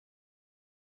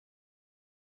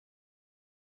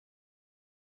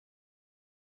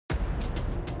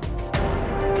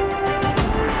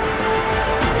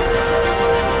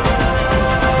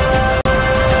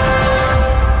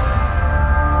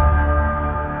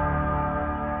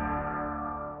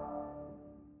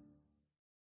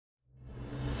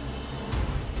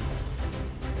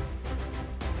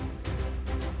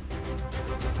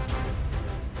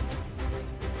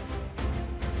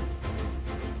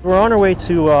We're on our way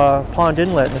to Pond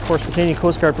Inlet, and of course the Canadian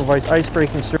Coast Guard provides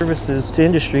ice-breaking services to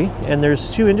industry, and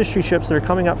there's 2 industry ships that are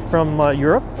coming up from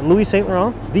Europe. Louis St.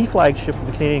 Laurent, the flagship of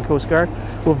the Canadian Coast Guard,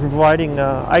 will be providing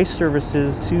ice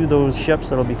services to those ships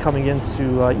that will be coming in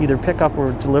to either pick up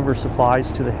or deliver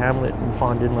supplies to the hamlet in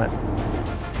Pond Inlet.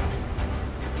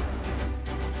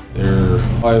 There are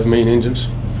 5 main engines,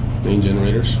 main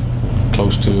generators,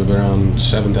 close to around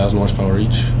 7,000 horsepower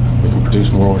each. We can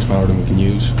produce more horsepower than we can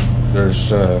use. There's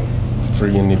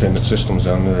 3 independent systems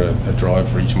down there, a drive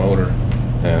for each motor,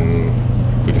 and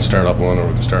we can start up 1 or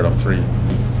we can start up 3. You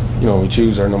know, we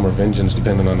choose our number of engines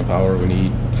depending on the power we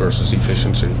need versus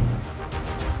efficiency.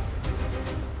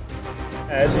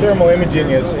 As thermal imaging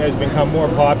has become more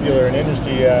popular in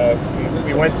industry,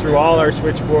 we went through all our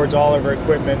switchboards, all of our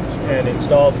equipment, and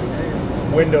installed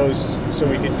windows so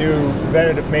we could do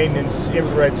preventative maintenance,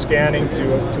 infrared scanning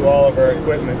to all of our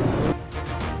equipment.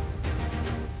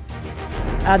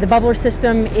 The bubbler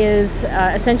system is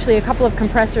essentially a couple of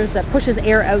compressors that pushes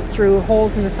air out through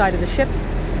holes in the side of the ship,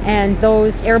 and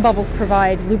those air bubbles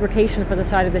provide lubrication for the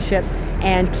side of the ship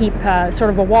and keep sort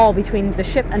of a wall between the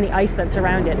ship and the ice that's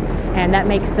around it, and that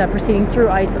makes proceeding through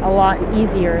ice a lot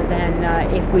easier than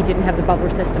if we didn't have the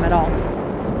bubbler system at all.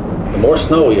 The more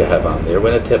snow you have on there,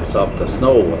 when it tips up, the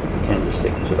snow will tend to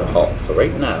stick to the hull. So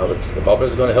right now, the bubbler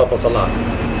is going to help us a lot.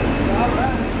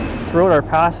 Throughout our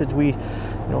passage, we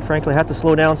frankly had to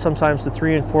slow down sometimes to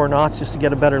 3 and 4 knots just to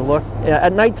get a better look.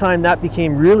 At nighttime, that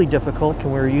became really difficult, and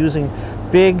we were using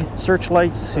big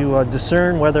searchlights to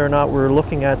discern whether or not we were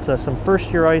looking at some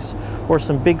first-year ice or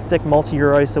some big, thick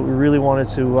multi-year ice that we really wanted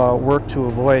to work to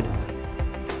avoid.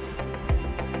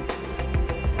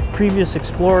 Previous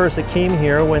explorers that came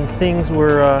here when things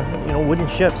were wooden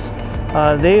ships,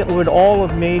 they would all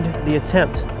have made the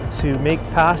attempt to make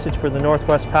passage for the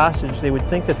Northwest Passage. They would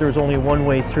think that there was only one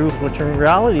way through, which in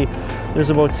reality there's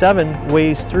about 7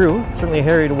 ways through. Certainly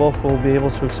Harry DeWolf will be able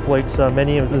to exploit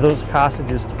many of those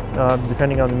passages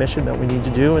depending on the mission that we need to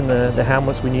do and the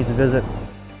hamlets we need to visit.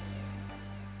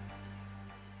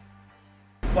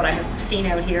 What I have seen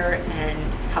out here and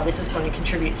how this is going to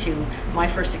contribute to my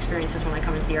first experiences when I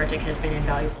come into the Arctic has been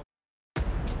invaluable.